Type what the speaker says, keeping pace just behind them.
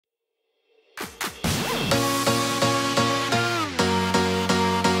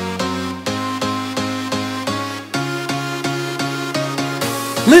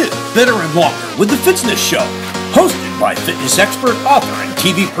Live better and longer with the Fitzness Show, hosted by fitness expert, author, and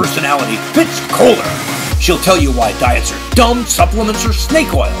TV personality Fitz Koehler. She'll tell you why diets are dumb, supplements are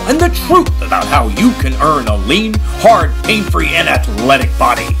snake oil, and the truth about how you can earn a lean, hard, pain-free, and athletic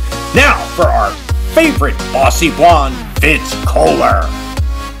body. Now for our favorite bossy blonde, Fitz Koehler.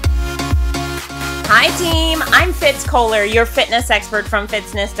 Hi team, I'm Fitz Koehler, your fitness expert from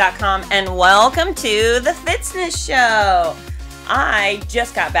Fitzness.com, and welcome to the Fitzness Show. I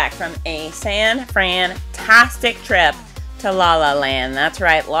just got back from a fantastic trip to La La Land. That's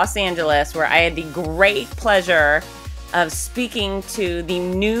right, Los Angeles, where I had the great pleasure of speaking to the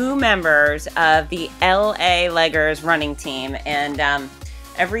new members of the LA Leggers running team. And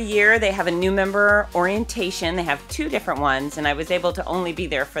every year they have a new member orientation. They have two different ones, and I was able to only be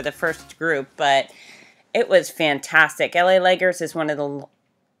there for the first group, but it was fantastic. LA Leggers is one of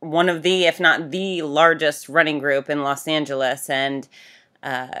the, if not the largest running group in Los Angeles, and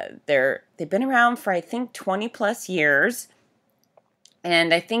they've been around for, I think, 20 plus years.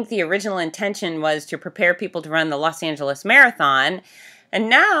 And I think the original intention was to prepare people to run the Los Angeles Marathon, and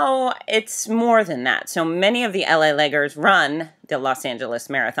now it's more than that. So many of the LA Leggers run the Los Angeles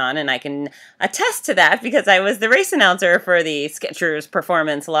Marathon, and I can attest to that because I was the race announcer for the Skechers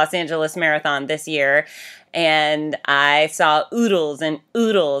Performance Los Angeles Marathon this year, and I saw oodles and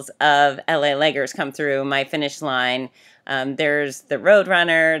oodles of LA Leggers come through my finish line. There's the Road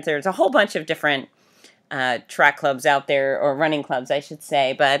Runners, there's a whole bunch of different track clubs out there, or running clubs, I should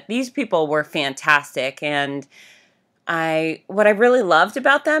say, but these people were fantastic, and what I really loved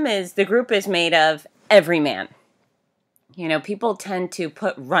about them is the group is made of every man. You know, people tend to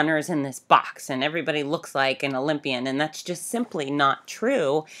put runners in this box and everybody looks like an Olympian, and that's just simply not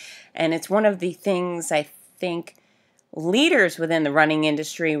true. And it's one of the things I think leaders within the running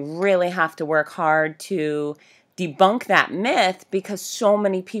industry really have to work hard to debunk that myth, because so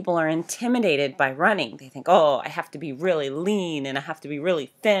many people are intimidated by running. They think, oh, I have to be really lean, and I have to be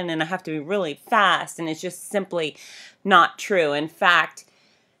really thin, and I have to be really fast, and it's just simply not true. In fact,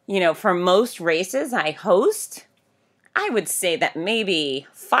 you know, for most races I host, I would say that maybe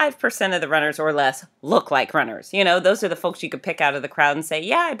 5% of the runners or less look like runners. You know, those are the folks you could pick out of the crowd and say,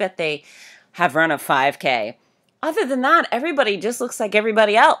 yeah, I bet they have run a 5K. Other than that, everybody just looks like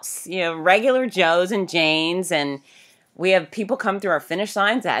everybody else. You know, regular Joes and Janes, and we have people come through our finish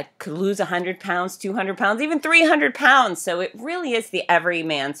lines that could lose 100 pounds, 200 pounds, even 300 pounds. So it really is the every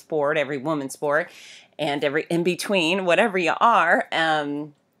man sport, every woman sport, and every in between, whatever you are.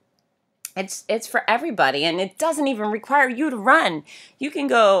 It's for everybody, and it doesn't even require you to run. You can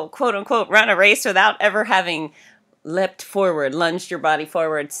go, quote unquote, run a race without ever having leapt forward, lunged your body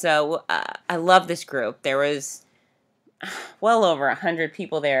forward. So I love this group. There was well over 100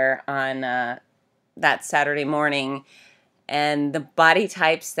 people there on that Saturday morning, and the body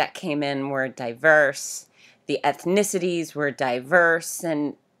types that came in were diverse. The ethnicities were diverse,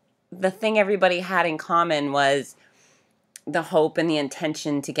 and the thing everybody had in common was the hope and the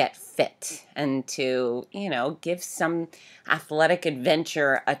intention to get fit and to, you know, give some athletic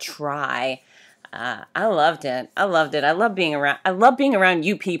adventure a try. I loved it. I loved it. I love being around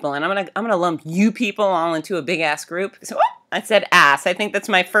you people, and I'm gonna lump you people all into a big ass group. So I said ass. I think that's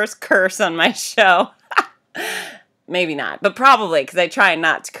my first curse on my show. Maybe not, but probably, because I try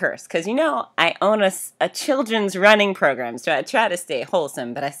not to curse. Because, you know, I own a children's running program, so I try to stay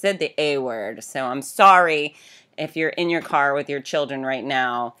wholesome, but I said the A word, so I'm sorry if you're in your car with your children right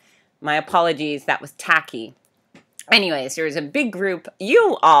now. My apologies, that was tacky. Anyways, there's a big group.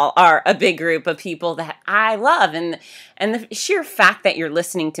 You all are a big group of people that I love. And the sheer fact that you're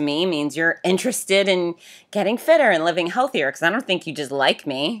listening to me means you're interested in getting fitter and living healthier, because I don't think you just like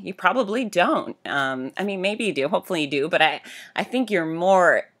me. You probably don't. I mean, maybe you do. Hopefully you do. But I think you're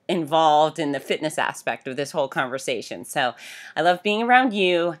more involved in the fitness aspect of this whole conversation. So I love being around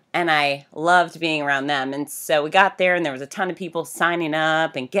you, and I loved being around them. And so we got there, and there was a ton of people signing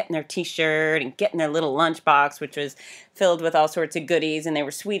up and getting their t-shirt and getting their little lunchbox, which was filled with all sorts of goodies. And they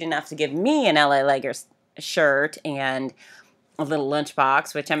were sweet enough to give me an LA Leggers shirt and a little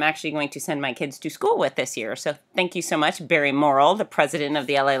lunchbox, which I'm actually going to send my kids to school with this year. So thank you so much, Barry Morrill, the president of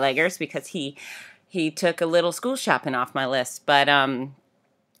the LA Leggers, because he took a little school shopping off my list. But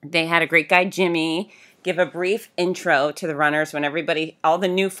they had a great guy, Jimmy, give a brief intro to the runners when all the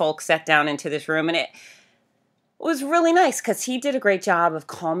new folks sat down into this room. And it was really nice because he did a great job of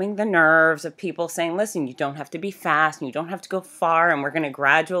calming the nerves of people, saying, listen, you don't have to be fast and you don't have to go far, and we're going to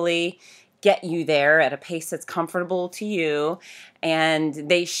gradually get you there at a pace that's comfortable to you. And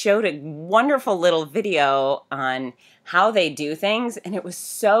they showed a wonderful little video on how they do things, and it was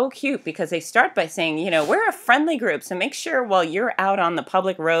so cute because they start by saying, you know, we're a friendly group, so make sure while you're out on the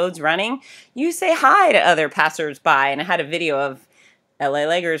public roads running, you say hi to other passersby. And I had a video of LA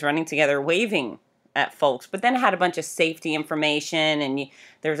Leggers running together waving at folks, but then it had a bunch of safety information, and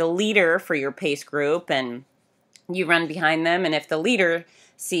there's a leader for your pace group, and you run behind them, and if the leader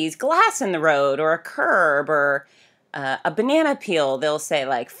sees glass in the road or a curb or a banana peel, they'll say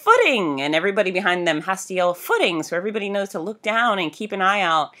like footing, and everybody behind them has to yell footing, so everybody knows to look down and keep an eye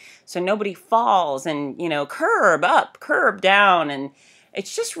out so nobody falls, and, you know, curb up, curb down, and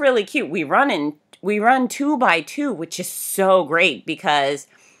it's just really cute. We run 2x2, which is so great because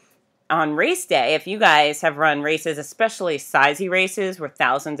on race day, if you guys have run races, especially sizey races where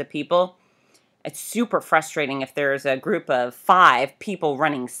thousands of people, it's super frustrating if there's a group of 5 people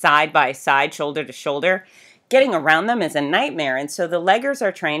running side by side, shoulder to shoulder. Getting around them is a nightmare. And so the leggers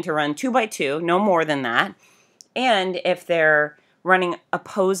are trained to run 2x2, no more than that. And if they're running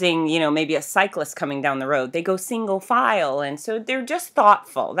opposing, you know, maybe a cyclist coming down the road, they go single file. And so they're just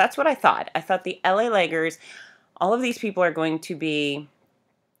thoughtful. That's what I thought. I thought the LA Leggers, all of these people are going to be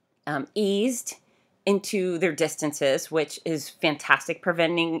eased into their distances, which is fantastic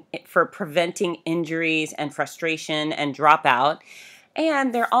for preventing injuries and frustration and dropout.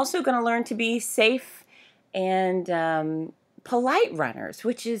 And they're also going to learn to be safe and polite runners,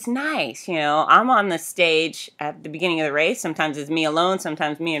 which is nice. You know, I'm on the stage at the beginning of the race. Sometimes it's me alone,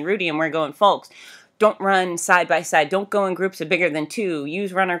 sometimes me and Rudy, and we're going, folks, don't run side by side. Don't go in groups of bigger than 2.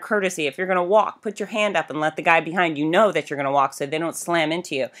 Use runner courtesy. If you're going to walk, put your hand up and let the guy behind you know that you're going to walk so they don't slam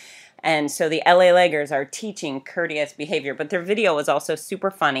into you. And so the LA Leggers are teaching courteous behavior, but their video was also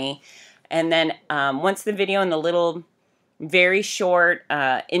super funny. And then once the video and the little very short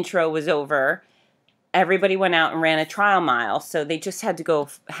intro was over, everybody went out and ran a trial mile. So they just had to go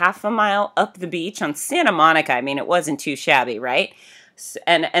half a mile up the beach on Santa Monica. I mean, it wasn't too shabby, right?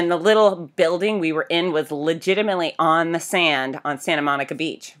 And the little building we were in was legitimately on the sand on Santa Monica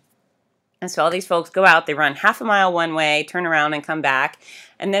Beach. And so all these folks go out, they run half a mile one way, turn around and come back.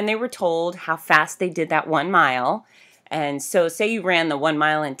 And then they were told how fast they did that 1 mile. And so say you ran the 1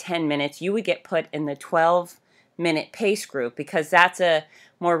 mile in 10 minutes, you would get put in the 12-minute pace group because that's a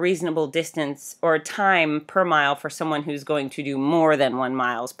more reasonable distance or time per mile for someone who's going to do more than 1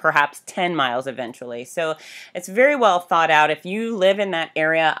 mile, perhaps 10 miles eventually. So it's very well thought out. If you live in that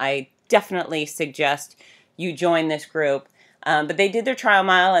area, I definitely suggest you join this group. But they did their trial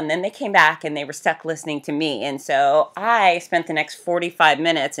mile, and then they came back, and they were stuck listening to me. And so I spent the next 45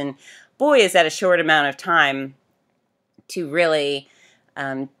 minutes, and boy, is that a short amount of time to really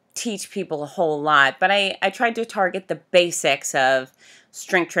teach people a whole lot. But I tried to target the basics of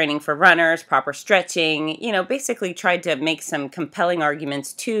strength training for runners, proper stretching, you know, basically tried to make some compelling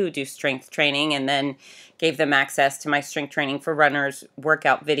arguments to do strength training, and then gave them access to my strength training for runners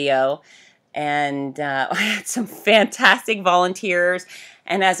workout video. And I had some fantastic volunteers.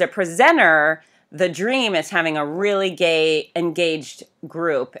 And as a presenter, the dream is having a really engaged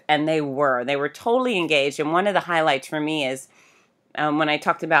group. And they were totally engaged. And one of the highlights for me is when I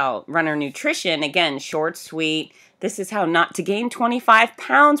talked about runner nutrition, again, short, sweet. This is how not to gain 25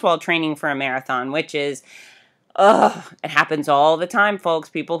 pounds while training for a marathon, which is, it happens all the time, folks.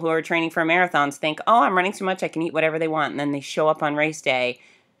 People who are training for marathons think, oh, I'm running so much I can eat whatever they want. And then they show up on race day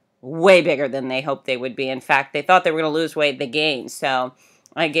way bigger than they hoped they would be. In fact, they thought they were going to lose weight, they gained. So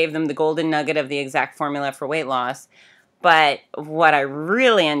I gave them the golden nugget of the exact formula for weight loss. But what I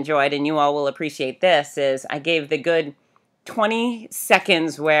really enjoyed, and you all will appreciate this, is I gave the good 20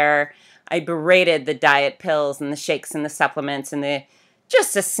 seconds where I berated the diet pills and the shakes and the supplements and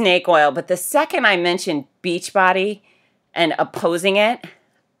just the snake oil. But the second I mentioned Beachbody and opposing it,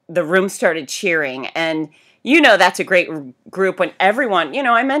 the room started cheering. And you know that's a great group when everyone, you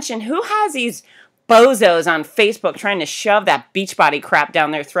know, I mentioned who has these bozos on Facebook trying to shove that Beachbody crap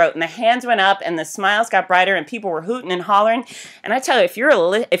down their throat, and the hands went up and the smiles got brighter and people were hooting and hollering. And I tell you, if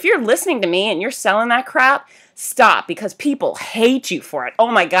you're listening to me and you're selling that crap, stop, because people hate you for it.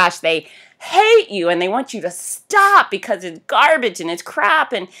 Oh my gosh, they hate you and they want you to stop because it's garbage and it's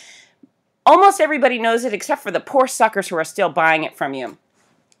crap, and almost everybody knows it except for the poor suckers who are still buying it from you.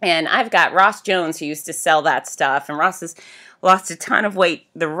 And I've got Ross Jones who used to sell that stuff, and Ross has lost a ton of weight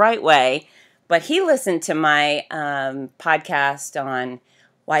the right way, but he listened to my podcast on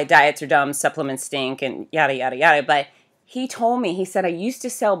why diets are dumb, supplements stink, and yada, yada, yada. But he told me, he said, I used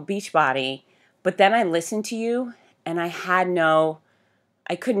to sell Beachbody, but then I listened to you, and I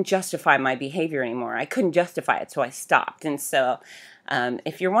couldn't justify my behavior anymore. I couldn't justify it, so I stopped. And so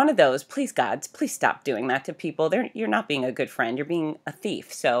If you're one of those, please, God, please stop doing that to people. You're not being a good friend. You're being a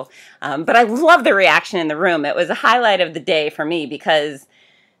thief. So, but I love the reaction in the room. It was a highlight of the day for me because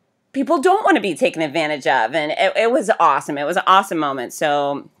people don't want to be taken advantage of. And it was awesome. It was an awesome moment.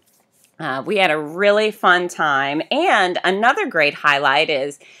 So we had a really fun time. And another great highlight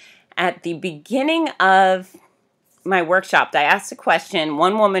is at the beginning of my workshop, I asked a question.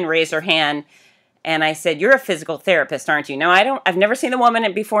 One woman raised her hand. And I said, "You're a physical therapist, aren't you?" No, I've never seen the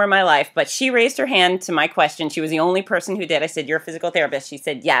woman before in my life, but she raised her hand to my question. She was the only person who did. I said, "You're a physical therapist." She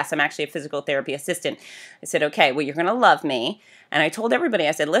said, "Yes, I'm actually a physical therapy assistant." I said, "Okay, well, you're going to love me." And I told everybody,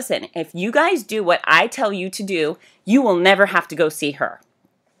 I said, "Listen, if you guys do what I tell you to do, you will never have to go see her."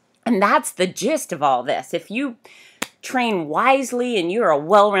 And that's the gist of all this. If you train wisely and you're a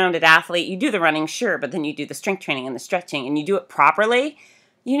well-rounded athlete, you do the running, sure, but then you do the strength training and the stretching and you do it properly,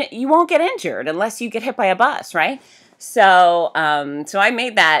 you won't get injured unless you get hit by a bus, right? So I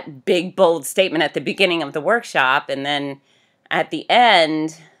made that big, bold statement at the beginning of the workshop, and then at the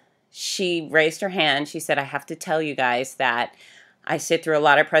end, she raised her hand. She said, "I have to tell you guys that I sit through a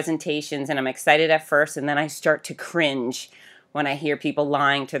lot of presentations, and I'm excited at first, and then I start to cringe when I hear people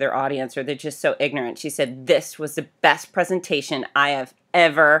lying to their audience or they're just so ignorant." She said, "This was the best presentation I have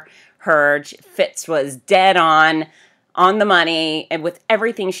ever heard. Fitz was dead on the money and with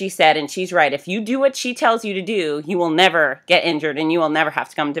everything she said, and she's right. If you do what she tells you to do, you will never get injured and you will never have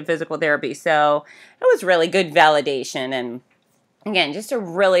to come to physical therapy." So it was really good validation, and again, just a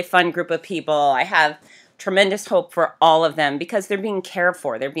really fun group of people. I have tremendous hope for all of them because they're being cared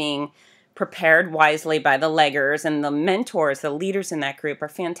for. They're being prepared wisely by the leggers, and the mentors, the leaders in that group are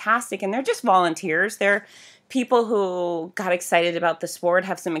fantastic, and they're just volunteers. They're people who got excited about the sport,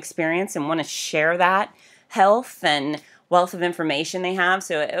 have some experience, and want to share that health and wealth of information they have.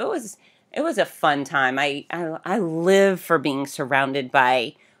 So it was a fun time. I live for being surrounded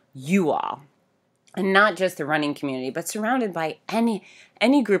by you all, and not just the running community, but surrounded by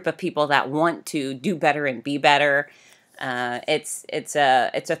any group of people that want to do better and be better. It's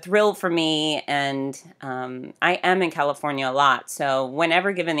a thrill for me, and I am in California a lot. So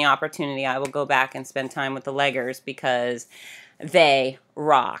whenever given the opportunity, I will go back and spend time with the leggers because they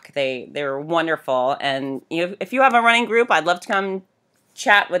rock. They're wonderful. And if you have a running group, I'd love to come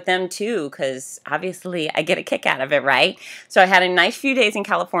chat with them too, because obviously I get a kick out of it, right? So I had a nice few days in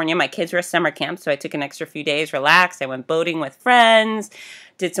California. My kids were at summer camp, so I took an extra few days, relaxed. I went boating with friends,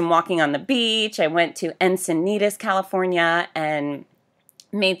 did some walking on the beach. I went to M.S.E.S., California, and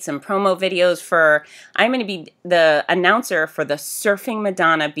made some promo videos I'm going to be the announcer for the Surfing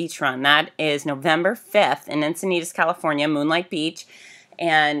Madonna Beach Run. That is November 5th in Encinitas, California, Moonlight Beach.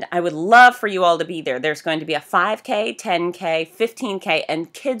 And I would love for you all to be there. There's going to be a 5K, 10K, 15K,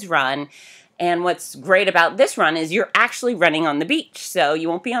 and kids run. And what's great about this run is you're actually running on the beach. So you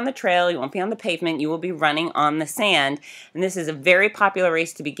won't be on the trail, you won't be on the pavement, you will be running on the sand. And this is a very popular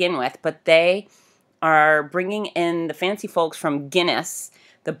race to begin with, but they are bringing in the fancy folks from Guinness,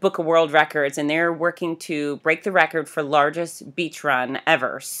 the Book of World Records, and they're working to break the record for largest beach run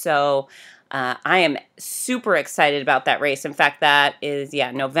ever. So I am super excited about that race. In fact, that is,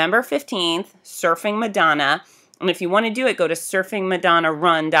 November 15th, Surfing Madonna. And if you want to do it, go to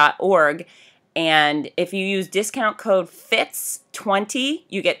surfingmadonnarun.org. And if you use discount code FITZ20,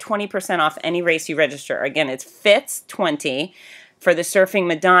 you get 20% off any race you register. Again, it's FITZ20 for the Surfing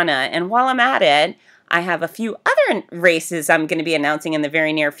Madonna. And while I'm at it, I have a few other races I'm going to be announcing in the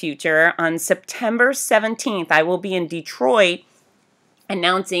very near future. On September 17th, I will be in Detroit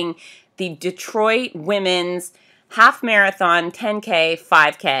announcing the Detroit Women's Half Marathon, 10K,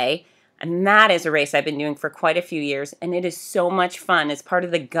 5K. And that is a race I've been doing for quite a few years, and it is so much fun. It's part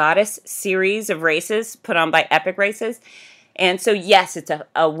of the Goddess series of races put on by Epic Races. And so, yes, it's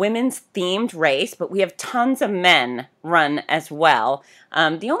a women's themed race, but we have tons of men run as well.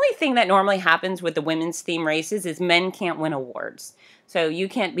 The only thing that normally happens with the women's theme races is men can't win awards. So you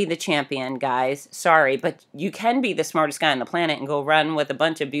can't be the champion, guys. Sorry, but you can be the smartest guy on the planet and go run with a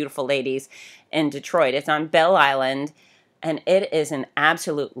bunch of beautiful ladies in Detroit. It's on Bell Island, and it is an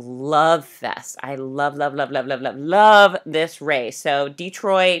absolute love fest. I love this race. So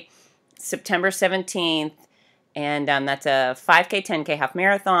Detroit, September 17th. And that's a 5K, 10K half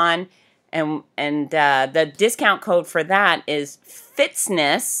marathon. And the discount code for that is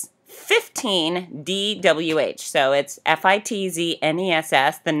Fitzness 15 DWH. So it's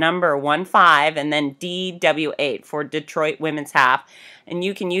FITZNESS, the number 15, and then DW8 for Detroit Women's Half. And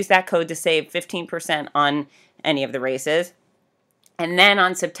you can use that code to save 15% on any of the races. And then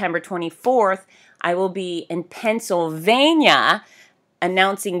on September 24th, I will be in Pennsylvania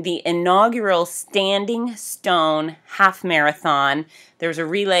announcing the inaugural Standing Stone half marathon. There's a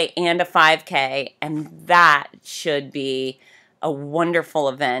relay and a 5K, and that should be a wonderful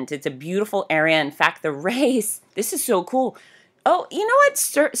event. It's a beautiful area. In fact, the race, this is so cool. Oh, you know what?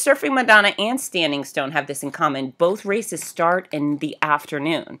 Surfing Madonna and Standing Stone have this in common. Both races start in the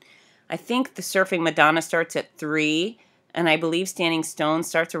afternoon. I think the Surfing Madonna starts at 3, and I believe Standing Stone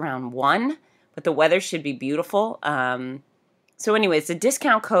starts around 1, but the weather should be beautiful. So anyways, the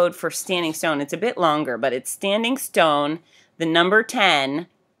discount code for Standing Stone, it's a bit longer, but it's Standing Stone, the number 10,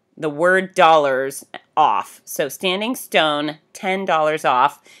 the word dollars off. So Standing Stone, $10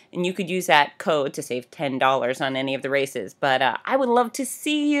 off, and you could use that code to save $10 on any of the races. But I would love to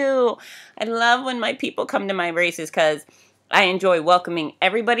see you. I love when my people come to my races because I enjoy welcoming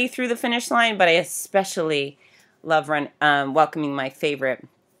everybody through the finish line, but I especially love welcoming my favorite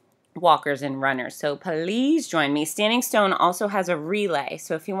walkers and runners. So please join me. Standing Stone also has a relay.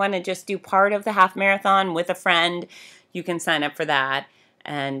 So if you want to just do part of the half marathon with a friend, you can sign up for that.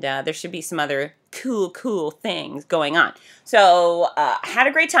 And there should be some other cool things going on. So I had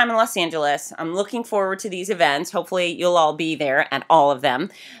a great time in Los Angeles. I'm looking forward to these events. Hopefully you'll all be there at all of them.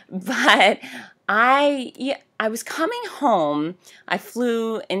 But I was coming home. I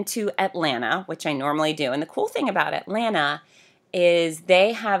flew into Atlanta, which I normally do. And the cool thing about Atlanta is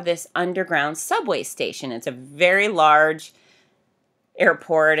they have this underground subway station. It's a very large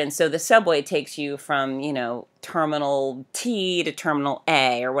airport, and so the subway takes you from, Terminal T to Terminal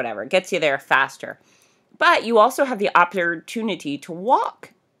A or whatever. It gets you there faster. But you also have the opportunity to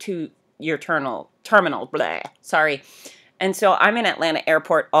walk to your terminal. Sorry. And so I'm in Atlanta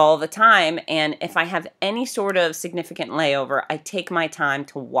Airport all the time, and if I have any sort of significant layover, I take my time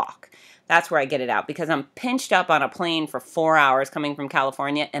to walk. That's where I get it out because I'm pinched up on a plane for 4 hours coming from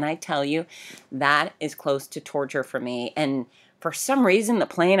California, and I tell you, that is close to torture for me. And for some reason, the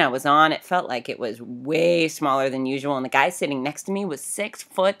plane I was on, it felt like it was way smaller than usual, and the guy sitting next to me was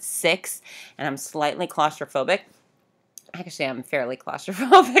 6'6", and I'm slightly claustrophobic. Actually, I'm fairly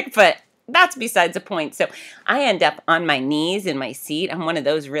claustrophobic, but that's besides the point. So I end up on my knees in my seat. I'm one of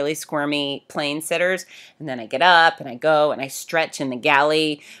those really squirmy plane sitters. And then I get up and I go and I stretch in the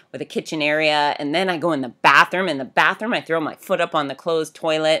galley with a kitchen area. And then I go in the bathroom. In the bathroom, I throw my foot up on the closed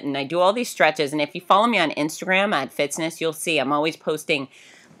toilet and I do all these stretches. And if you follow me on Instagram at Fitzness, you'll see I'm always posting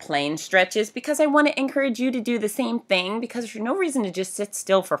plane stretches because I want to encourage you to do the same thing because there's no reason to just sit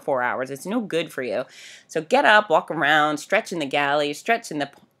still for 4 hours. It's no good for you. So get up, walk around, stretch in the galley, stretch in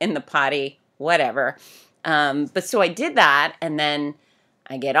the potty, whatever. But so I did that, and then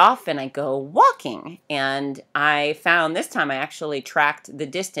I get off and I go walking. And I found this time I actually tracked the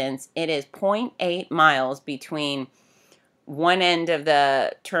distance. It is 0.8 miles between one end of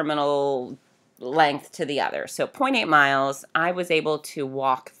the terminal length to the other. So 0.8 miles. I was able to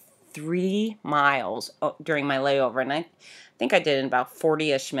walk 3 miles during my layover, and I think I did in about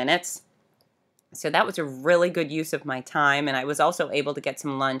 40-ish minutes. So that was a really good use of my time, and I was also able to get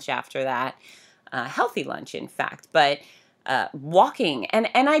some lunch after that, healthy lunch, in fact. But walking, and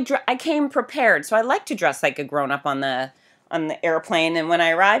I came prepared, so I like to dress like a grown-up on the airplane. And when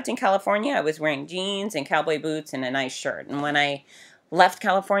I arrived in California, I was wearing jeans and cowboy boots and a nice shirt. And when I left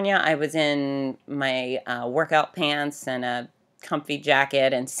California, I was in my workout pants and a comfy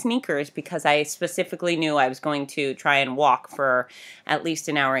jacket and sneakers because I specifically knew I was going to try and walk for at least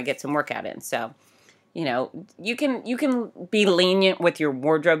an hour and get some workout in. So, you can be lenient with your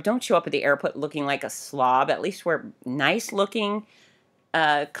wardrobe. Don't show up at the airport looking like a slob. At least wear nice looking,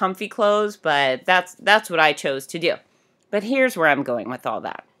 comfy clothes. But that's what I chose to do. But here's where I'm going with all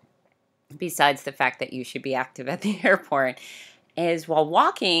that. Besides the fact that you should be active at the airport, is while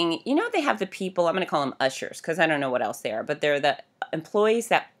walking, they have the people, I'm going to call them ushers because I don't know what else they are, but they're the employees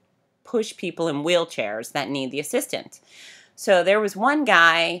that push people in wheelchairs that need the assistant. So there was one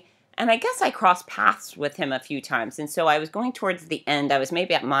guy, and I guess I crossed paths with him a few times. And so I was going towards the end. I was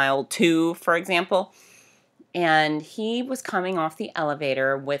maybe at mile 2, for example, and he was coming off the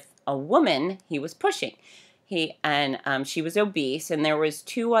elevator with a woman he was pushing. She was obese, and there was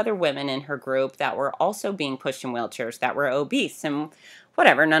 2 other women in her group that were also being pushed in wheelchairs that were obese, and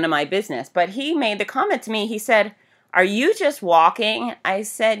whatever, none of my business. But he made the comment to me, he said, "Are you just walking?" I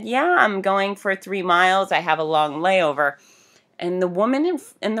said, "Yeah, I'm going for 3 miles. I have a long layover." And the woman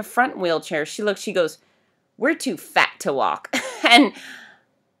in the front wheelchair, she goes, "We're too fat to walk." And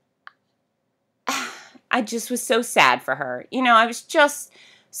I just was so sad for her. I was just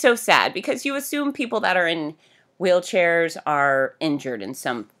so sad because you assume people that are in wheelchairs are injured in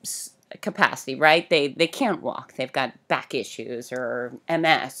some capacity, right? They can't walk. They've got back issues or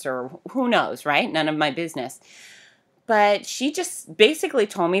MS or who knows, right? None of my business. But she just basically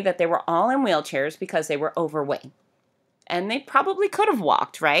told me that they were all in wheelchairs because they were overweight. And they probably could have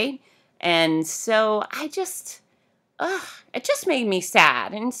walked, right? And so it just made me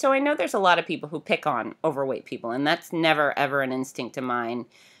sad. And so I know there's a lot of people who pick on overweight people, and that's never, ever an instinct of mine.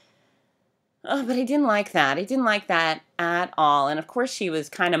 Oh, but I didn't like that. I didn't like that at all. And of course, she was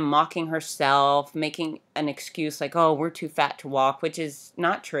kind of mocking herself, making an excuse like, oh, we're too fat to walk, which is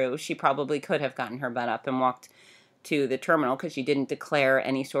not true. She probably could have gotten her butt up and walked to the terminal because she didn't declare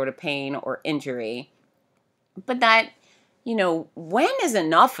any sort of pain or injury. But that, when is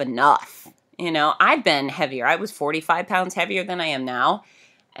enough enough? I've been heavier. I was 45 pounds heavier than I am now.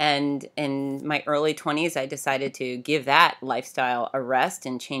 And in my early 20s, I decided to give that lifestyle a rest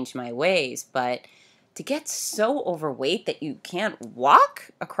and change my ways. But to get so overweight that you can't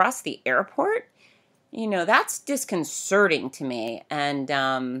walk across the airport, that's disconcerting to me.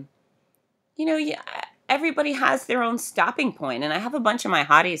 And, everybody has their own stopping point. And I have a bunch of my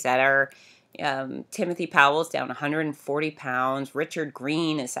hotties that are Timothy Powell's down 140 pounds. Richard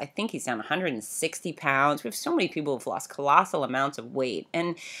Green I think he's down 160 pounds. We have so many people who've lost colossal amounts of weight.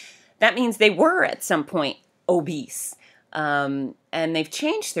 And that means they were at some point obese. And they've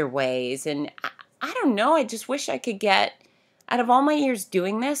changed their ways. And I don't know. I just wish I could get, out of all my years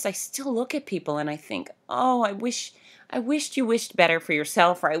doing this, I still look at people and I think, oh, I wished you wished better for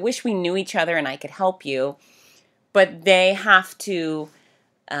yourself, or I wish we knew each other and I could help you. But they have to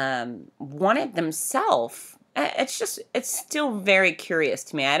want it themselves. It's still very curious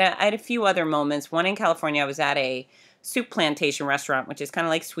to me. I had a few other moments. One in California, I was at a soup plantation restaurant, which is kind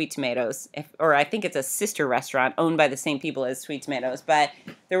of like Sweet Tomatoes, or I think it's a sister restaurant owned by the same people as Sweet Tomatoes. But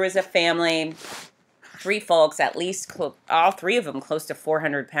there was a family, 3 folks, at least all 3 of them close to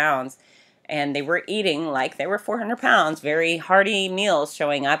 400 pounds. And they were eating like they were 400 pounds, very hearty meals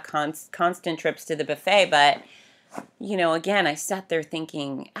showing up, constant trips to the buffet. But again, I sat there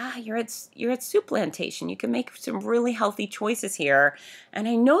thinking, you're at Soup Plantation. You can make some really healthy choices here. And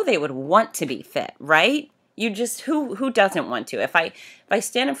I know they would want to be fit, right? You just, who doesn't want to? If I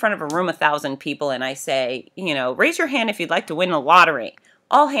stand in front of a room of 1,000 people and I say, raise your hand if you'd like to win the lottery,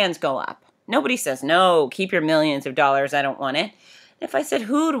 all hands go up. Nobody says, no, keep your millions of dollars, I don't want it. If I said,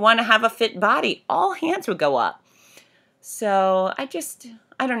 who'd want to have a fit body, all hands would go up. So I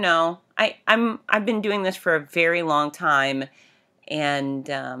don't know. I've been doing this for a very long time, and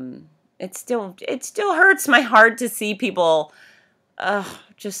it still hurts my heart to see people I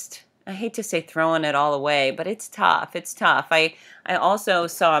hate to say throwing it all away, but it's tough. It's tough. I also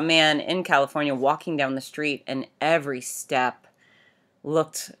saw a man in California walking down the street, and every step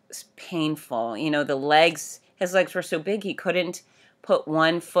looked painful. His legs were so big he couldn't put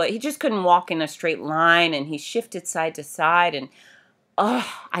one foot. He just couldn't walk in a straight line, and he shifted side to side, and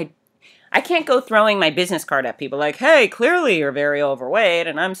I can't go throwing my business card at people like, hey, clearly you're very overweight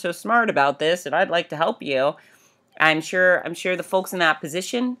and I'm so smart about this and I'd like to help you. I'm sure the folks in that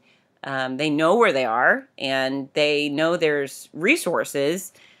position, they know where they are and they know there's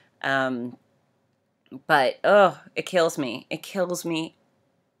resources. But, it kills me. It kills me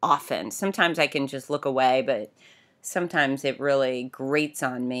often. Sometimes I can just look away, but sometimes it really grates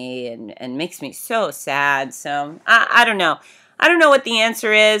on me and makes me so sad. So I don't know. I don't know what the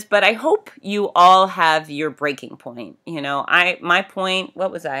answer is, but I hope you all have your breaking point. My point,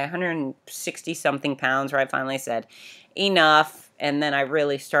 what was I, 160 something pounds, where I finally said enough. And then I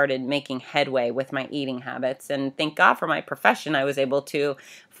really started making headway with my eating habits. And thank God for my profession, I was able to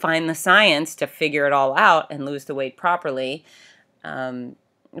find the science to figure it all out and lose the weight properly. But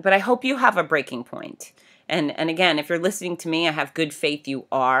I hope you have a breaking point. And again, if you're listening to me, I have good faith you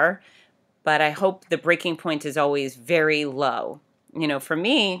are. But I hope the breaking point is always very low. For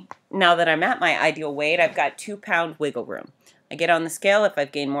me, now that I'm at my ideal weight, I've got 2-pound wiggle room. I get on the scale. If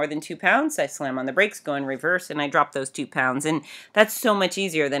I've gained more than 2 pounds, I slam on the brakes, go in reverse, and I drop those 2 pounds. And that's so much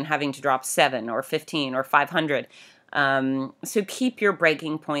easier than having to drop 7 or 15 or 500. So keep your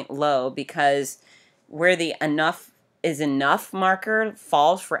breaking point low, because where the enough is enough marker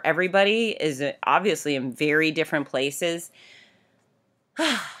falls for everybody is obviously in very different places.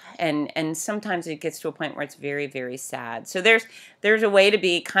 And sometimes it gets to a point where it's very, very sad. So there's a way to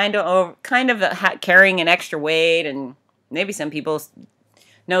be kind of carrying an extra weight, and maybe some people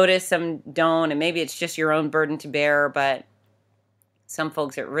notice, some don't, and maybe it's just your own burden to bear. But some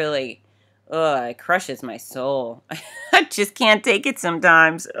folks, it really, it crushes my soul. I just can't take it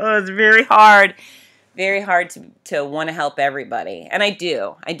sometimes. It's very hard to want to help everybody, and I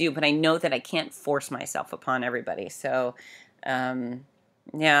do, but I know that I can't force myself upon everybody. So.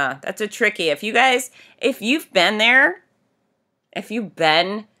 Yeah, that's a tricky. If you've been there, if you've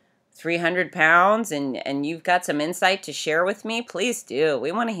been 300 pounds and you've got some insight to share with me, please do.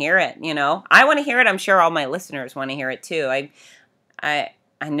 We want to hear it, you know. I want to hear it. I'm sure all my listeners want to hear it too. I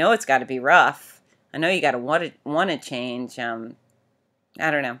know it's got to be rough. I know you got to want to change.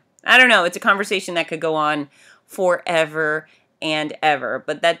 I don't know. It's a conversation that could go on forever and ever.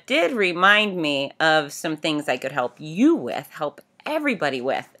 But that did remind me of some things I could help you with, help everybody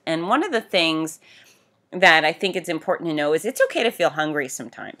with. And one of the things that I think it's important to know is it's okay to feel hungry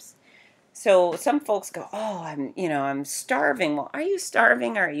sometimes. So some folks go, oh, I'm starving. Well, are you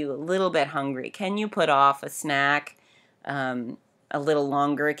starving or are you a little bit hungry? Can you put off a snack a little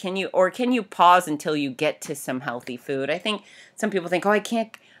longer? Can you pause until you get to some healthy food? I think some people think, oh,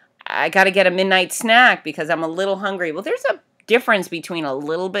 I got to get a midnight snack because I'm a little hungry. Well, there's a difference between a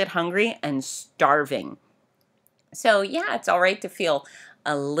little bit hungry and starving. So yeah, it's all right to feel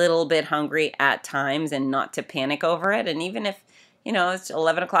a little bit hungry at times and not to panic over it. And even if it's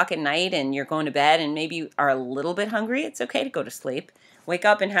 11 o'clock at night and you're going to bed and maybe you are a little bit hungry, it's okay to go to sleep. Wake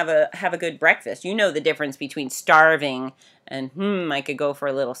up and have a good breakfast. You know the difference between starving and, I could go for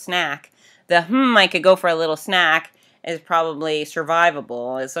a little snack. The, I could go for a little snack is probably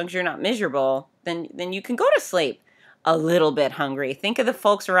survivable. As long as you're not miserable, then you can go to sleep a little bit hungry. Think of the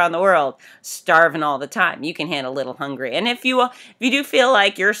folks around the world starving all the time. You can handle a little hungry. And if you do feel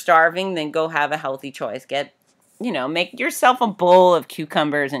like you're starving, then go have a healthy choice. Make yourself a bowl of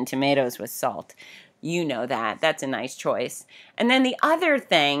cucumbers and tomatoes with salt. You know that. That's a nice choice. And then the other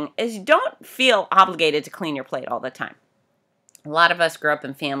thing is don't feel obligated to clean your plate all the time. A lot of us grew up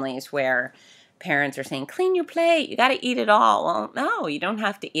in families where parents are saying, clean your plate. You got to eat it all. Well, no, you don't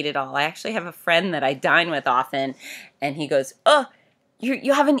have to eat it all. I actually have a friend that I dine with often, and he goes, oh,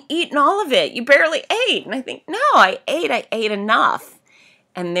 you haven't eaten all of it. You barely ate. And I think, no, I ate enough.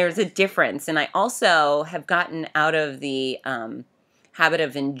 And there's a difference. And I also have gotten out of the habit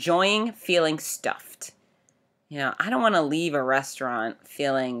of enjoying feeling stuffed. I don't want to leave a restaurant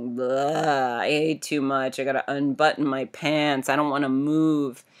feeling, I ate too much. I got to unbutton my pants. I don't want to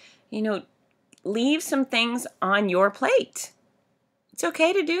move. Leave some things on your plate. It's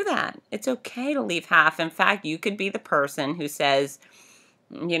okay to do that. It's okay to leave half. In fact, you could be the person who says,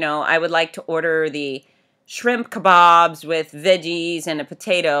 I would like to order the shrimp kebabs with veggies and a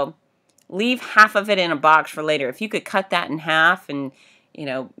potato. Leave half of it in a box for later. If you could cut that in half and,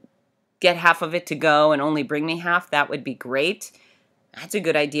 get half of it to go and only bring me half, that would be great. That's a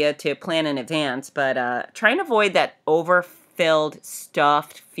good idea to plan in advance, but try and avoid that overfilled,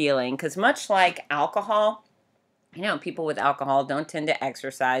 stuffed feeling, because much like alcohol, people with alcohol don't tend to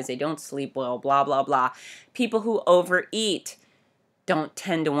exercise, they don't sleep well, blah, blah, blah. People who overeat don't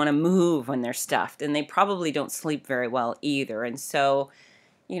tend to want to move when they're stuffed, and they probably don't sleep very well either. And so,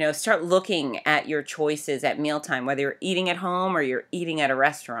 start looking at your choices at mealtime, whether you're eating at home or you're eating at a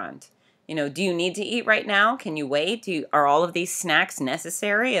restaurant. Do you need to eat right now? Can you wait? Are all of these snacks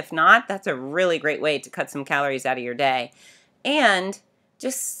necessary? If not, that's a really great way to cut some calories out of your day. And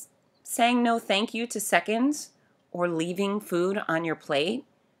just saying no thank you to seconds or leaving food on your plate,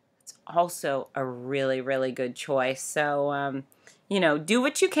 it's also a really, really good choice. So, do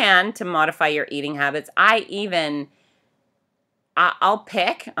what you can to modify your eating habits. I'll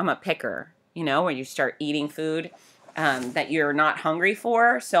pick. I'm a picker, when you start eating food that you're not hungry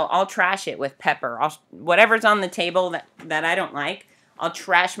for. So I'll trash it with pepper. Whatever's on the table that I don't like, I'll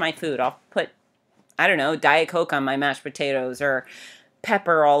trash my food. I'll put, Diet Coke on my mashed potatoes or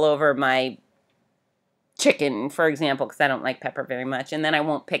pepper all over my chicken, for example, because I don't like pepper very much. And then I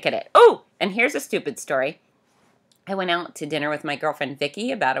won't pick at it. Oh, and here's a stupid story. I went out to dinner with my girlfriend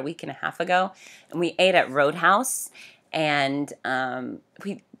Vicky about a week and a half ago, and we ate at Roadhouse. And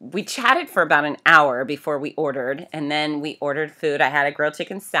we chatted for about an hour before we ordered, and then we ordered food. I had a grilled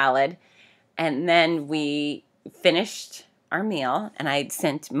chicken salad, and then we finished our meal, and I'd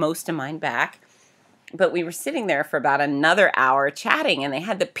sent most of mine back. But we were sitting there for about another hour chatting, and they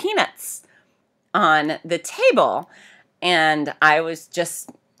had the peanuts on the table, and I was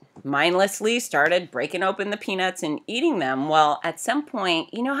just mindlessly started breaking open the peanuts and eating them. Well, at some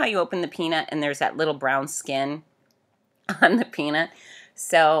point, you know how you open the peanut and there's that little brown skin on the peanut?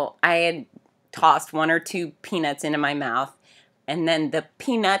 So I had tossed 1 or 2 peanuts into my mouth, and then the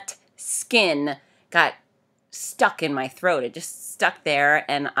peanut skin got stuck in my throat. It just stuck there,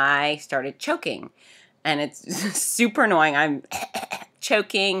 and I started choking. And it's super annoying. I'm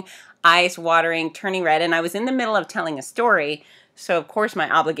choking, eyes watering, turning red, and I was in the middle of telling a story, so of course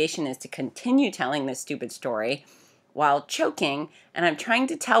my obligation is to continue telling this stupid story while choking, and I'm trying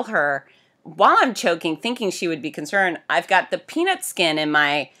to tell her while I'm choking, thinking she would be concerned, I've got the peanut skin in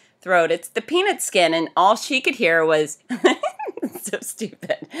my throat. It's the peanut skin. And all she could hear was So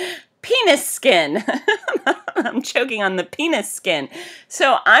stupid. Penis skin. I'm choking on the penis skin.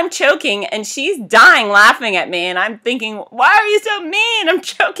 So I'm choking and she's dying laughing at me. And I'm thinking, why are you so mean? I'm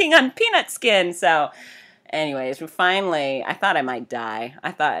choking on peanut skin. So anyways, finally, I thought I might die.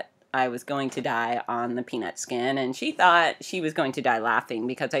 I thought I was going to die on the peanut skin. And she thought she was going to die laughing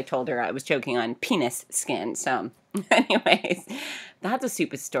because I told her I was choking on penis skin. So anyways, that's a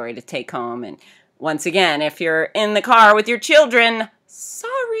stupid story to take home. And once again, if you're in the car with your children,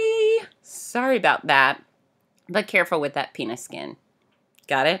 sorry about that. But careful with that penis skin.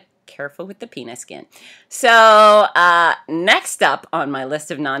 Got it? Careful with the penis skin. So next up on my list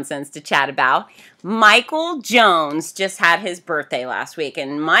of nonsense to chat about, Michael Jones just had his birthday last week.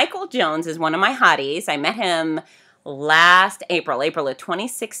 And Michael Jones is one of my hotties. I met him last April of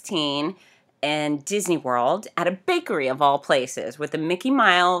 2016 in Disney World at a bakery of all places with the Mickey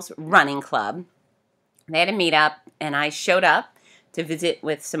Miles Running Club. They had a meetup, and I showed up to visit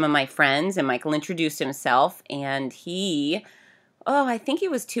with some of my friends, and Michael introduced himself, and he, I think he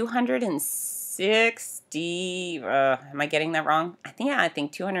was 260, am I getting that wrong? I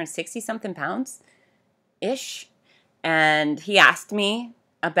think 260-something pounds-ish, and he asked me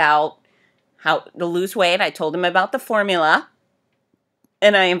about how to lose weight. I told him about the formula,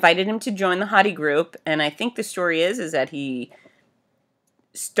 and I invited him to join the hottie group, and I think the story is that he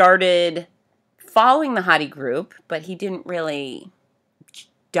started following the hottie group, but he didn't really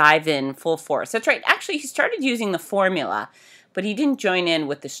dive in full force. That's right. Actually, he started using the formula, but he didn't join in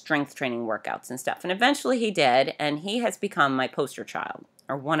with the strength training workouts and stuff. And eventually he did, and he has become my poster child,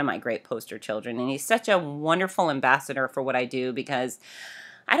 or one of my great poster children. And he's such a wonderful ambassador for what I do, because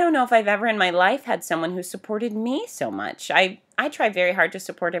I don't know if I've ever in my life had someone who supported me so much. I try very hard to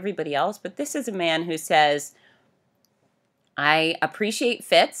support everybody else, but this is a man who says, I appreciate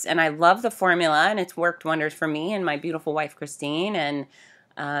Fitz, and I love the formula, and it's worked wonders for me and my beautiful wife, Christine, and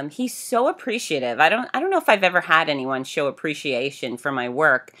he's so appreciative. I don't know if I've ever had anyone show appreciation for my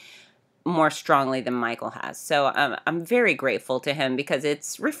work more strongly than Michael has. So I'm very grateful to him, because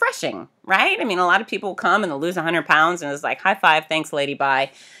it's refreshing, right? I mean, a lot of people come and they'll lose 100 pounds, and it's like, high five, thanks, lady,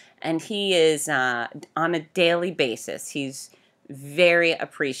 bye. And he is on a daily basis. He's very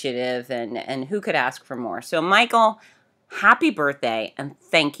appreciative, and who could ask for more? So Michael, happy birthday, and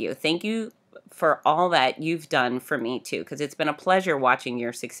thank you. Thank you for all that you've done for me, too, because it's been a pleasure watching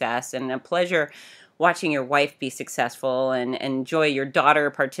your success, and a pleasure watching your wife be successful, and enjoy your daughter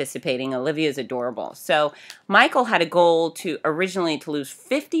participating. Olivia's adorable. So Michael had a goal originally to lose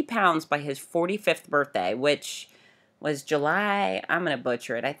 50 pounds by his 45th birthday, which was July, I'm going to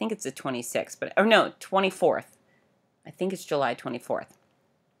butcher it, I think it's the 26th, 24th. I think it's July 24th.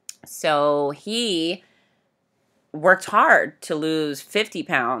 So he worked hard to lose 50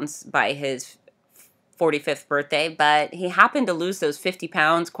 pounds by his 45th birthday, but he happened to lose those 50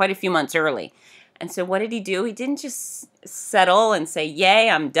 pounds quite a few months early. And so what did he do? He didn't just settle and say, yay,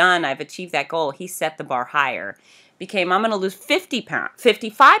 I'm done, I've achieved that goal. He set the bar higher. I'm going to lose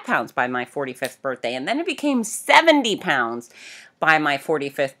 55 pounds by my 45th birthday. And then it became 70 pounds by my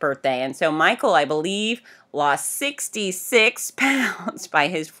 45th birthday. And so Michael, I believe, lost 66 pounds by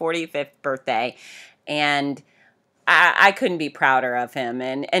his 45th birthday. And I couldn't be prouder of him.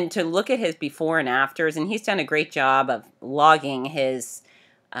 And to look at his before and afters, and he's done a great job of logging his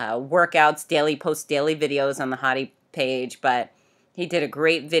workouts, daily videos on the Hottie page. But he did a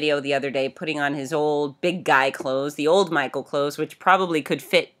great video the other day putting on his old big guy clothes, the old Michael clothes, which probably could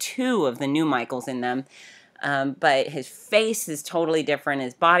fit 2 of the new Michaels in them. But his face is totally different.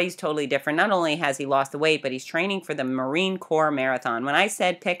 His body's totally different. Not only has he lost the weight, but he's training for the Marine Corps Marathon. When I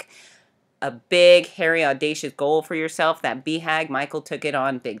said pick a big, hairy, audacious goal for yourself, that BHAG, Michael took it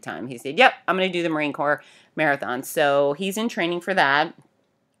on big time. He said, yep, I'm going to do the Marine Corps Marathon. So he's in training for that.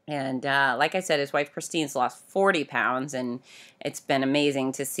 And like I said, his wife Christine's lost 40 pounds, and it's been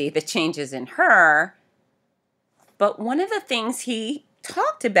amazing to see the changes in her. But one of the things he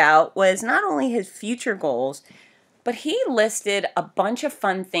talked about was not only his future goals, but he listed a bunch of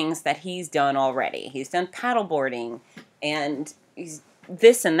fun things that he's done already. He's done paddleboarding, and he's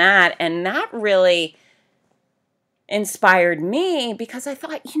this and that really inspired me, because I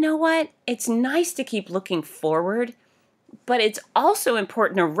thought, you know what? It's nice to keep looking forward, but it's also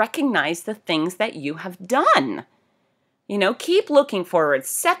important to recognize the things that you have done. You know, keep looking forward,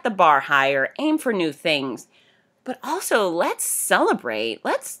 set the bar higher, aim for new things, but also let's celebrate,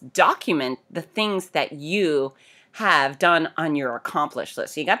 let's document the things that you have done on your accomplished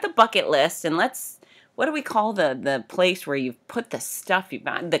list. So you got the bucket list, and what do we call the place where you put the stuff you've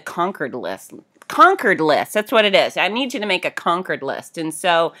got? The conquered list. Conquered list. That's what it is. I need you to make a conquered list. And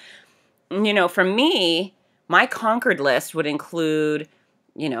so, you know, for me, my conquered list would include,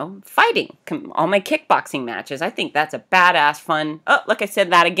 fighting, all my kickboxing matches. I think that's a badass fun. Oh, look, I said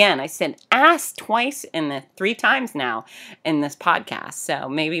that again. I said ass twice in the 3 times now in this podcast. So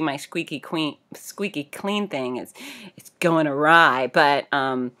maybe my squeaky clean thing is going awry. But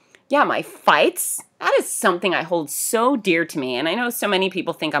yeah, my fights, that is something I hold so dear to me. And I know so many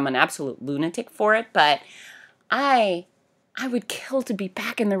people think I'm an absolute lunatic for it, but I would kill to be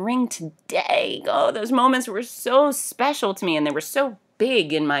back in the ring today. Oh, those moments were so special to me, and they were so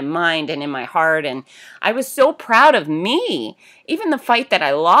big in my mind and in my heart, and I was so proud of me. Even the fight that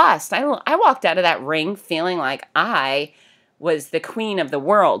I lost, I walked out of that ring feeling like I was the queen of the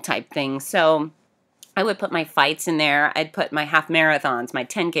world type thing. So I would put my fights in there. I'd put my half marathons, my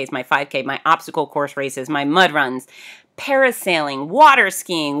 10Ks, my 5K, my obstacle course races, my mud runs, parasailing, water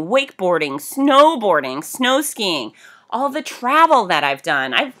skiing, wakeboarding, snowboarding, snow skiing, all the travel that I've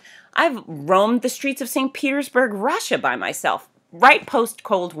done. I've roamed the streets of St. Petersburg, Russia by myself, right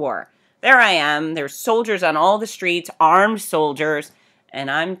post-Cold War. There I am. There's soldiers on all the streets, armed soldiers, and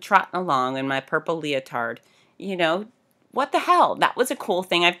I'm trotting along in my purple leotard. What the hell? That was a cool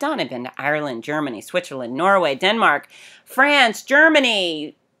thing I've done. I've been to Ireland, Germany, Switzerland, Norway, Denmark, France,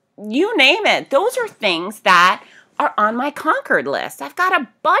 Germany, you name it. Those are things that are on my conquered list. I've got a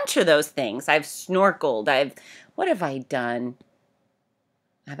bunch of those things. I've snorkeled. What have I done?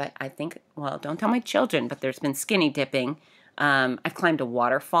 I think, well, don't tell my children, but there's been skinny dipping. I've climbed a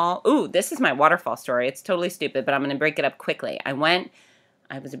waterfall. Ooh, this is my waterfall story. It's totally stupid, but I'm going to break it up quickly. I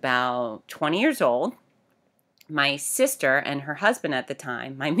was about 20 years old. My sister and her husband at the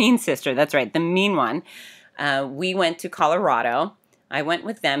time, my mean sister, that's right, the mean one, we went to Colorado. I went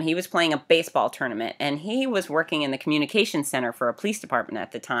with them. He was playing a baseball tournament, and he was working in the communications center for a police department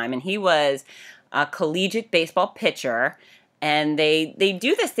at the time, and he was a collegiate baseball pitcher. And they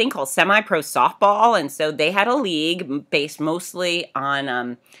do this thing called semi-pro softball, and so they had a league based mostly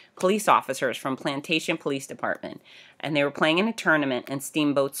on police officers from Plantation Police Department. And they were playing in a tournament in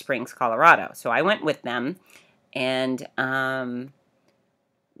Steamboat Springs, Colorado. So I went with them, and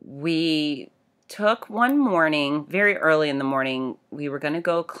we took one morning, very early in the morning, we were going to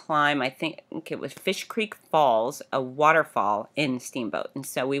go climb, I think it was Fish Creek Falls, a waterfall in Steamboat. And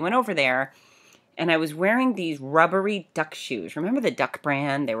so we went over there. And I was wearing these rubbery duck shoes. Remember the Duck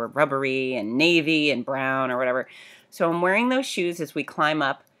brand? They were rubbery and navy and brown or whatever. So I'm wearing those shoes as we climb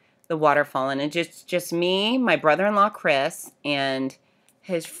up the waterfall. And it's just me, my brother-in-law, Chris, and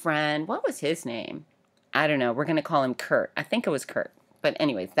his friend. What was his name? I don't know. We're going to call him Kurt. I think it was Kurt. But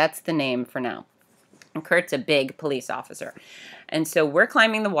anyways, that's the name for now. And Kurt's a big police officer. And so we're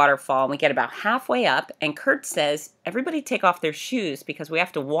climbing the waterfall, and we get about halfway up, and Kurt says, everybody take off their shoes because we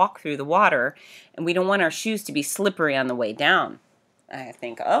have to walk through the water, and we don't want our shoes to be slippery on the way down. I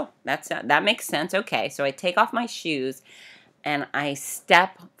think, oh, that makes sense. Okay, so I take off my shoes, and I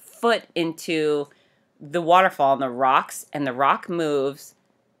step foot into the waterfall and the rocks, and the rock moves,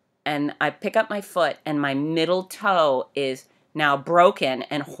 and I pick up my foot, and my middle toe is now broken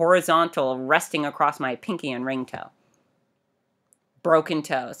and horizontal, resting across my pinky and ring toe. Broken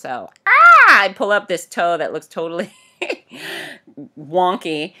toe. So, I pull up this toe that looks totally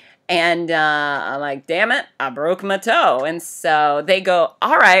wonky. And I'm like, damn it, I broke my toe. And so they go,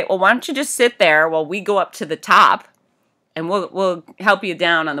 all right, well, why don't you just sit there while we go up to the top, and we'll help you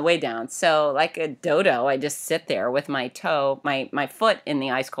down on the way down. So like a dodo, I just sit there with my toe, my foot in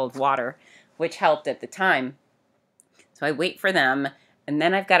the ice cold water, which helped at the time. So I wait for them, and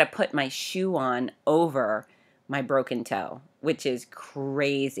then I've got to put my shoe on over my broken toe, which is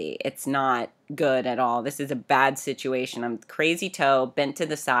crazy. It's not good at all. This is a bad situation. I'm crazy toe, bent to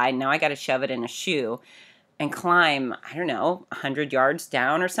the side. Now I got to shove it in a shoe and climb, I don't know, 100 yards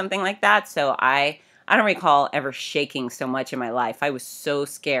down or something like that. So I don't recall ever shaking so much in my life. I was so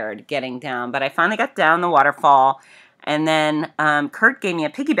scared getting down, but I finally got down the waterfall, and then Kurt gave me a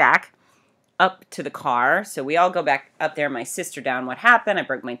piggyback up to the car. So we all go back up there, my sister down. What happened? I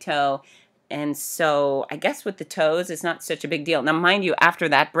broke my toe. And so I guess with the toes, it's not such a big deal. Now, mind you, after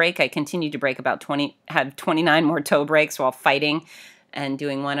that break, I continued to break had 29 more toe breaks while fighting and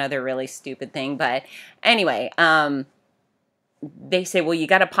doing one other really stupid thing. But anyway, they say, well, you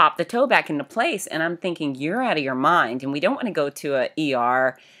got to pop the toe back into place. And I'm thinking, you're out of your mind. And we don't want to go to a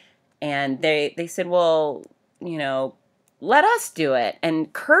ER. And they said, well, let us do it.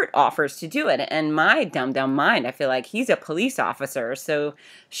 And Kurt offers to do it. And my dumb mind, I feel like he's a police officer. So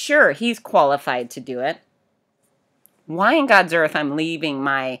sure, he's qualified to do it. Why in God's earth I'm leaving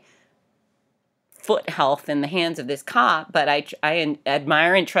my foot health in the hands of this cop? But I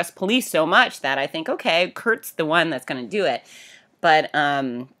admire and trust police so much that I think, okay, Kurt's the one that's going to do it. But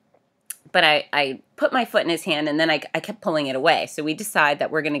I put my foot in his hand, and then I kept pulling it away. So we decide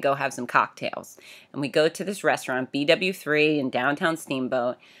that we're going to go have some cocktails. And we go to this restaurant, BW3 in downtown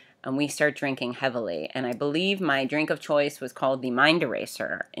Steamboat, and we start drinking heavily. And I believe my drink of choice was called the Mind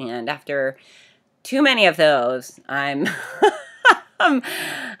Eraser. And after too many of those, I'm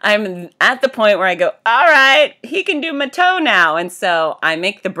at the point where I go, all right, he can do my toe now. And so I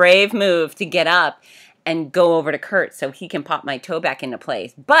make the brave move to get up and go over to Kurt so he can pop my toe back into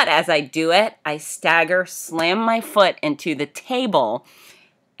place. But as I do it, I stagger, slam my foot into the table,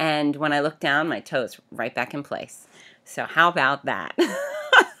 and when I look down, my toe's right back in place. So how about that?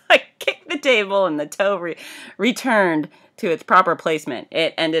 I kicked the table and the toe returned to its proper placement.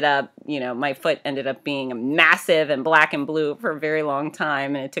 It ended up, my foot ended up being massive and black and blue for a very long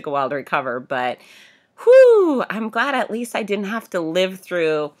time, and it took a while to recover. But, whew, I'm glad at least I didn't have to live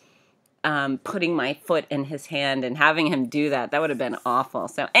through putting my foot in his hand and having him do that. That would have been awful.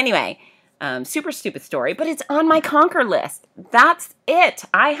 So anyway, super stupid story, but it's on my conquer list. That's it.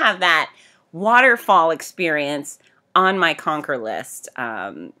 I have that waterfall experience on my conquer list.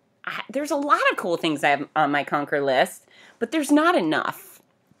 There's a lot of cool things I have on my conquer list, but there's not enough.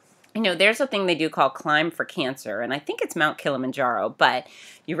 There's a thing they do called Climb for Cancer, and I think it's Mount Kilimanjaro, but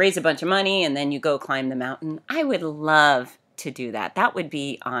you raise a bunch of money and then you go climb the mountain. I would love to do that. That would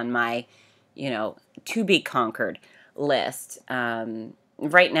be on my, to be conquered list.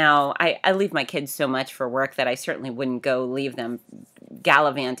 Right now, I leave my kids so much for work that I certainly wouldn't go leave them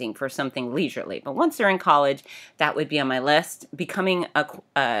gallivanting for something leisurely. But once they're in college, that would be on my list. Becoming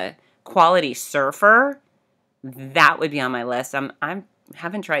a quality surfer, that would be on my list. I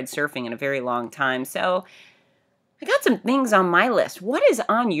haven't tried surfing in a very long time, so I got some things on my list. What is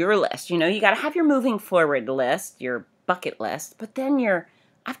on your list? You got to have your moving forward list, your bucket list, but then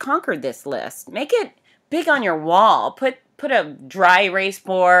I've conquered this list. Make it big on your wall. Put a dry erase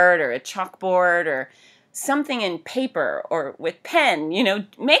board or a chalkboard or something in paper or with pen.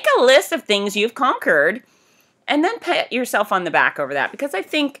 Make a list of things you've conquered and then pat yourself on the back over that, because I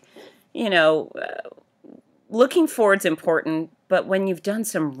think, looking forward's important, but when you've done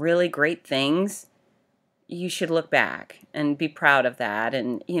some really great things, you should look back and be proud of that.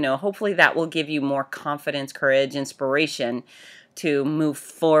 And, hopefully that will give you more confidence, courage, inspiration to move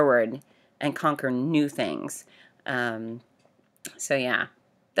forward and conquer new things. So yeah,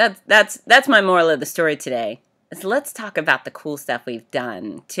 that's my moral of the story today. Is let's talk about the cool stuff we've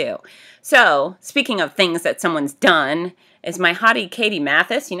done too. So speaking of things that someone's done, is my hottie Katie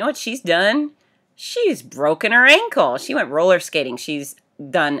Mathis. You know what she's done? She's broken her ankle. She went roller skating. She's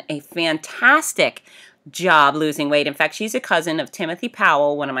done a fantastic job losing weight. In fact, she's a cousin of Timothy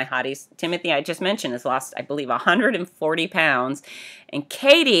Powell, one of my hotties. Timothy, I just mentioned, has lost, I believe, 140 pounds. And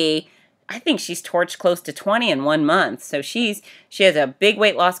Katie, I think she's torched close to 20 in 1 month. So she has a big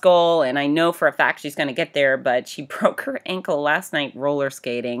weight loss goal, and I know for a fact she's going to get there, but she broke her ankle last night roller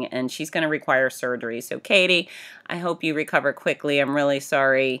skating, and she's going to require surgery. So Katie, I hope you recover quickly. I'm really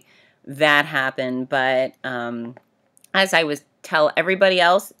sorry that happened, but as I was tell everybody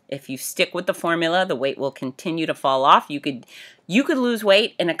else, if you stick with the formula, the weight will continue to fall off. You could lose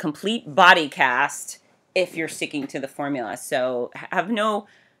weight in a complete body cast if you're sticking to the formula. So have no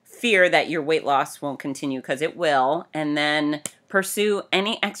fear that your weight loss won't continue, because it will. And then pursue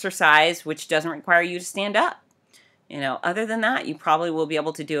any exercise which doesn't require you to stand up. Other than that, you probably will be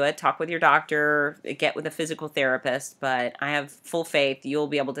able to do it. Talk with your doctor, get with a physical therapist, but I have full faith you'll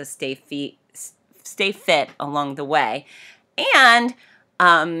be able to stay fit along the way. And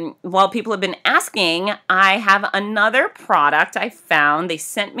while people have been asking, I have another product I found. They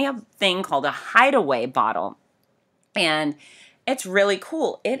sent me a thing called a hideaway bottle, and it's really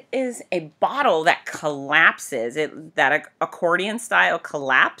cool. It is a bottle that collapses, that accordion style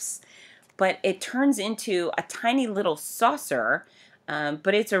collapse, but it turns into a tiny little saucer.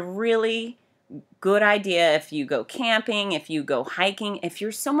 But it's a really good idea if you go camping, if you go hiking, if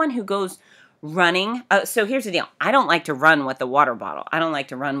you're someone who goes running. So here's the deal. I don't like to run with a water bottle. I don't like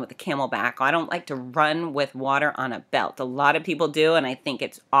to run with a Camelback. I don't like to run with water on a belt. A lot of people do, and I think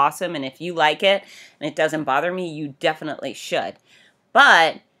it's awesome. And if you like it and it doesn't bother me, you definitely should.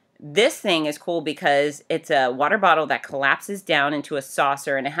 But this thing is cool because it's a water bottle that collapses down into a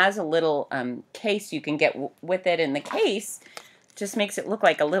saucer, and it has a little case you can get with it. And the case just makes it look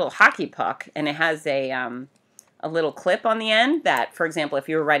like a little hockey puck, and it has a little clip on the end that, for example, if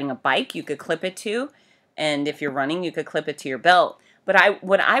you were riding a bike, you could clip it to, and if you're running, you could clip it to your belt. But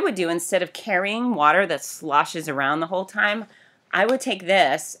what I would do, instead of carrying water that sloshes around the whole time, I would take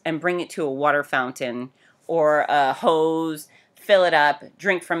this and bring it to a water fountain or a hose, fill it up,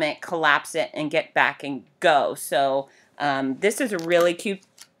 drink from it, collapse it, and get back and go. So this is a really cute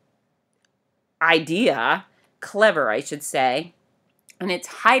idea, clever, I should say, and it's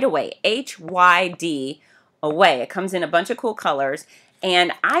Hideaway, H-Y-D, Away. It comes in a bunch of cool colors,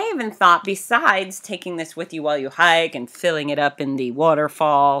 and I even thought, besides taking this with you while you hike and filling it up in the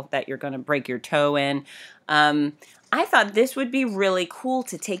waterfall that you're going to break your toe in, I thought this would be really cool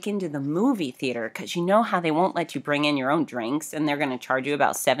to take into the movie theater, because you know how they won't let you bring in your own drinks, and they're going to charge you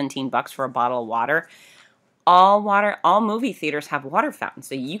about $17 for a bottle of water. All movie theaters have water fountains,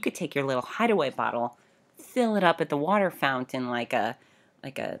 so you could take your little Hideaway bottle, fill it up at the water fountain like a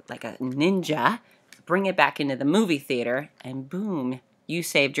ninja, bring it back into the movie theater, and boom, you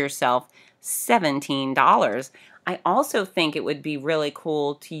saved yourself $17. I also think it would be really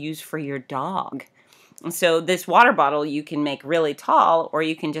cool to use for your dog. So this water bottle you can make really tall, or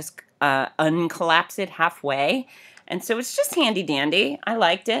you can just uncollapse it halfway. And so it's just handy dandy. I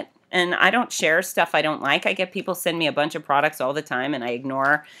liked it. And I don't share stuff I don't like. I get people send me a bunch of products all the time, and I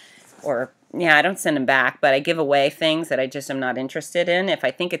ignore, or I don't send them back, but I give away things that I just am not interested in. If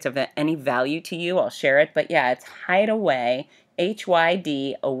I think it's of any value to you, I'll share it. But yeah, it's Hideaway,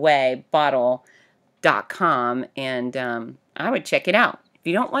 H-Y-D, away, bottle.com, and I would check it out. If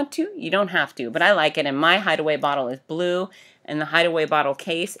you don't want to, you don't have to, but I like it, and my Hideaway bottle is blue, and the Hideaway bottle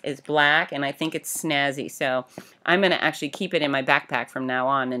case is black, and I think it's snazzy, so I'm going to actually keep it in my backpack from now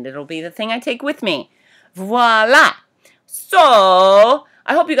on, and it'll be the thing I take with me. Voila! So,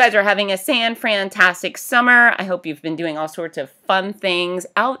 I hope you guys are having a fan-fantastic summer. I hope you've been doing all sorts of fun things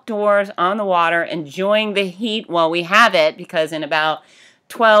outdoors, on the water, enjoying the heat while we have it, because in about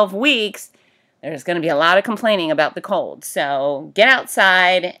 12 weeks, there's going to be a lot of complaining about the cold. So get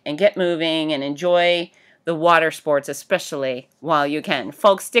outside and get moving and enjoy the water sports, especially while you can.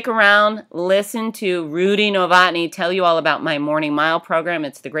 Folks, stick around. Listen to Rudy Novotny tell you all about my Morning Mile program.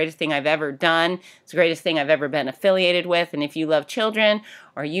 It's the greatest thing I've ever done. It's the greatest thing I've ever been affiliated with. And if you love children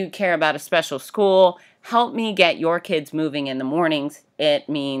or you care about a special school, help me get your kids moving in the mornings. It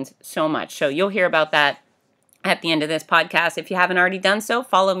means so much. So you'll hear about that at the end of this podcast. If you haven't already done so,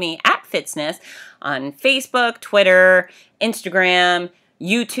 follow me at Fitzness on Facebook, Twitter, Instagram,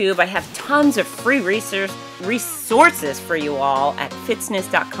 YouTube. I have tons of free resources for you all at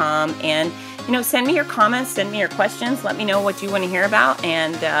fitzness.com. And, send me your comments, send me your questions. Let me know what you want to hear about,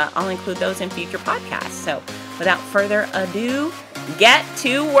 and I'll include those in future podcasts. So without further ado, get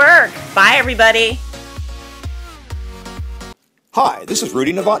to work. Bye, everybody. Hi, this is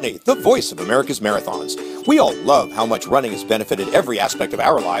Rudy Novotny, the voice of America's Marathons. We all love how much running has benefited every aspect of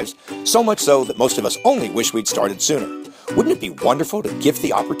our lives, so much so that most of us only wish we'd started sooner. Wouldn't it be wonderful to give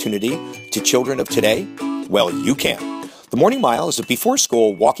the opportunity to children of today? Well, you can. The Morning Mile is a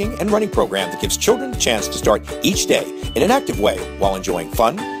before-school walking and running program that gives children a chance to start each day in an active way while enjoying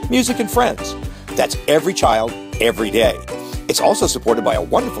fun, music, and friends. That's every child, every day. It's also supported by a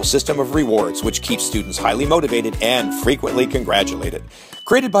wonderful system of rewards, which keeps students highly motivated and frequently congratulated.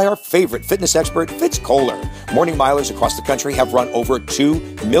 Created by our favorite fitness expert, Fitz Koehler, Morning Milers across the country have run over 2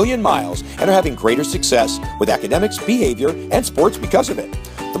 million miles and are having greater success with academics, behavior, and sports because of it.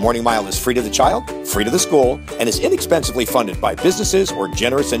 The Morning Mile is free to the child, free to the school, and is inexpensively funded by businesses or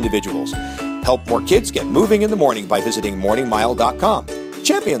generous individuals. Help more kids get moving in the morning by visiting morningmile.com.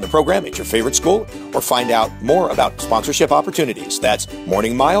 Champion the program at your favorite school, or find out more about sponsorship opportunities. That's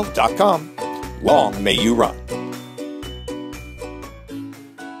morningmile.com. Long may you run.